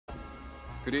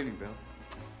Good evening, Bill.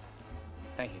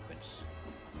 Thank you, Quince.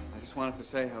 I just wanted to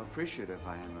say how appreciative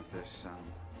I am of this,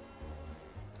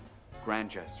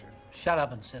 grand gesture. Shut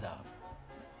up and sit down.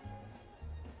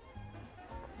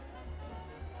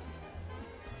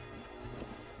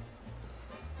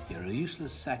 You're a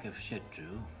useless sack of shit,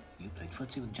 Drew. You played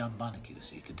footsie with John Bonacue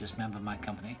so you could dismember my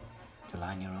company to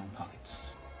line your own pockets.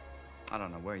 I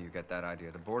don't know where you get that idea.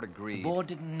 The board agreed. The board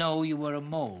didn't know you were a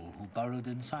mole who burrowed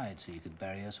inside so you could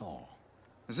bury us all.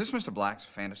 Is this Mr. Black's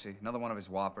fantasy? Another one of his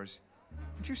whoppers?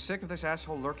 Aren't you sick of this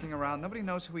asshole lurking around? Nobody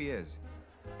knows who he is.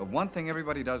 But one thing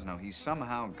everybody does know, he's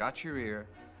somehow got your ear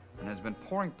and has been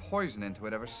pouring poison into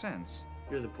it ever since.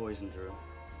 You're the poison, Drew.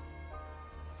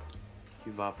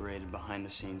 You've operated behind the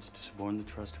scenes to suborn the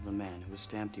trust of a man who has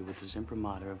stamped you with his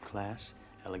imprimatur of class,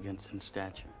 elegance, and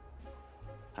stature.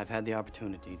 I've had the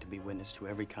opportunity to be witness to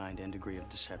every kind and degree of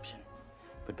deception.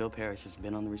 But Bill Parrish has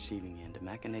been on the receiving end of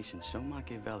machinations so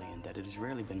Machiavellian that it has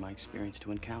rarely been my experience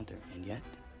to encounter, and yet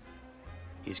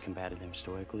he's combated them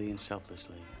stoically and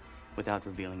selflessly without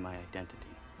revealing my identity.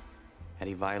 Had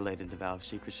he violated the vow of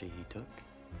secrecy he took,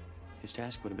 his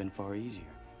task would have been far easier.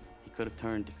 He could have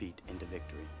turned defeat into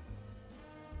victory.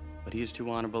 But he is too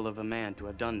honorable of a man to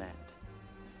have done that.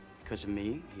 Because of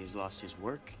me, he has lost his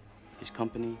work, his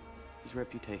company, his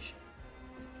reputation.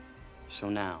 So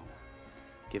now,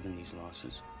 given these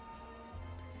losses,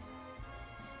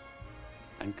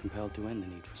 I'm compelled to end the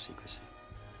need for secrecy.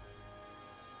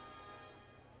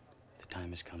 The time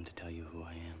has come to tell you who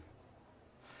I am.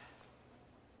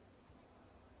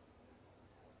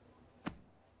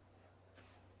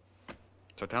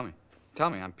 So tell me,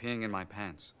 I'm peeing in my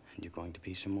pants. And you're going to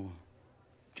pee some more.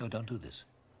 Joe, don't do this.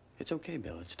 It's okay,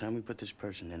 Bill. It's time we put this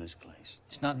person in his place.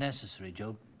 It's not necessary,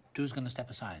 Joe. Drew's gonna step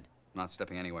aside. I'm not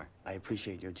stepping anywhere. I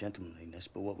appreciate your gentlemanliness,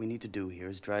 but what we need to do here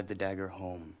is drive the dagger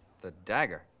home. The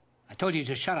dagger? I told you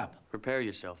to shut up. Prepare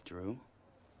yourself, Drew.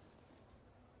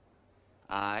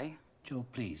 I... Joe,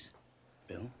 please.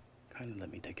 Bill, kindly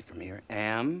let me take it from here.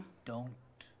 Am... Don't.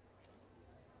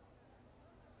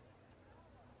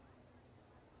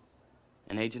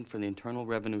 An agent for the Internal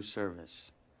Revenue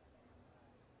Service.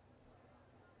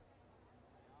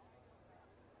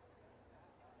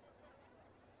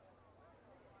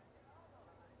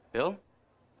 Bill?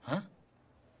 Huh?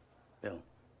 Bill.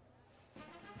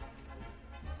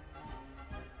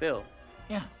 Bill.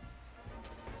 Yeah.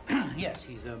 Yes,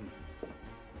 he's an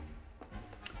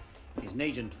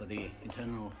agent for the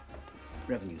Internal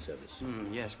Revenue Service.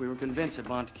 Yes, we were convinced that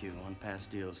Montague, on past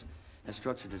deals, has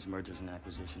structured his mergers and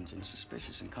acquisitions in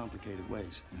suspicious and complicated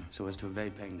ways so as to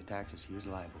evade paying the taxes he is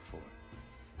liable for.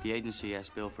 The agency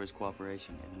asked Bill for his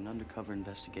cooperation in an undercover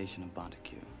investigation of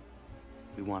Montague.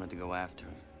 We wanted to go after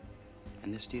him,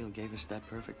 and this deal gave us that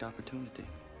perfect opportunity.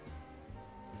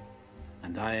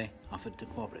 And I offered to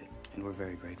cooperate. And we're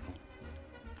very grateful.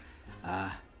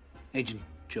 Agent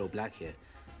Joe Black here,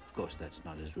 of course that's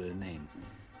not his real name,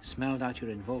 smelled out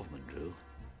your involvement, Drew.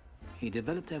 He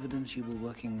developed evidence you were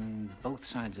working both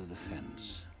sides of the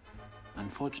fence.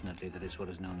 Unfortunately, that is what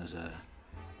is known as a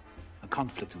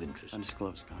conflict of interest.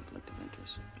 Undisclosed conflict of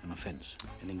interest. An offense.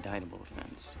 An indictable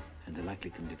offense. And a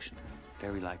likely conviction.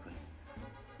 Very likely.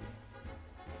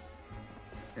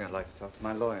 Yeah, I'd like to talk to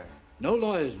my lawyer. No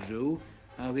lawyers, Drew.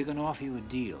 We're going to offer you a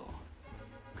deal.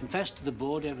 Confess to the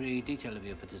board every detail of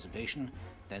your participation,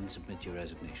 then submit your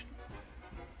resignation.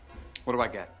 What do I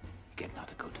get? You get not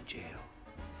to go to jail.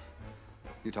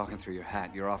 You're talking through your hat.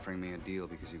 You're offering me a deal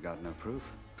because you've got no proof.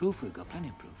 Proof? We've got plenty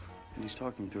of proof. And he's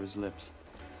talking through his lips.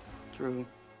 Drew,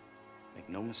 make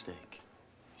no mistake.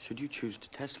 Should you choose to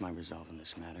test my resolve in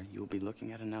this matter, you will be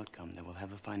looking at an outcome that will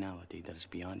have a finality that is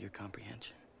beyond your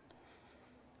comprehension.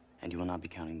 And you will not be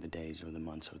counting the days or the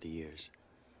months or the years,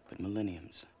 but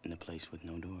millenniums in a place with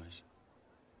no doors.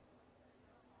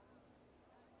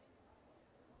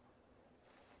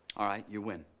 All right, you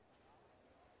win.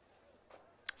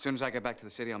 As soon as I get back to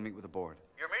the city, I'll meet with the board.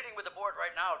 You're meeting with the board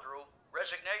right now, Drew.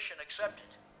 Resignation accepted.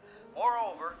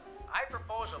 Moreover, I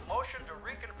propose a motion to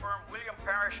reconfirm William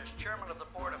Parrish as chairman of the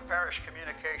board of Parrish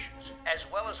Communications, as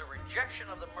well as a rejection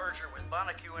of the merger with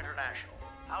Bonacue International.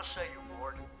 How say you,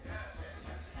 board?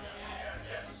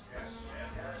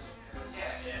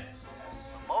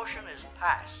 The motion is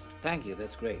passed. Thank you,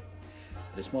 that's great.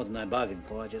 But it's more than I bargained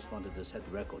for. I just wanted to set the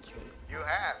record straight. You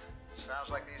have. Sounds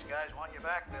like these guys want you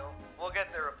back, Bill. We'll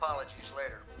get their apologies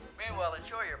later. Meanwhile,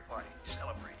 enjoy your party.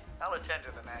 Celebrate. I'll attend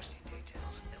to the nasty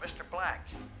details. And Mr. Black,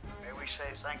 may we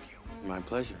say thank you? My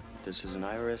pleasure. This is an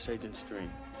IRS agent's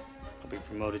dream. I'll be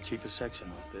promoted chief of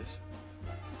section off this.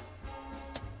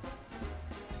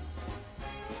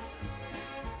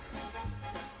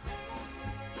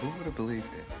 Who would have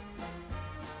believed it?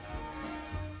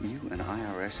 You an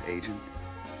IRS agent?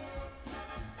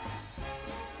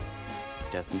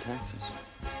 Death and taxes.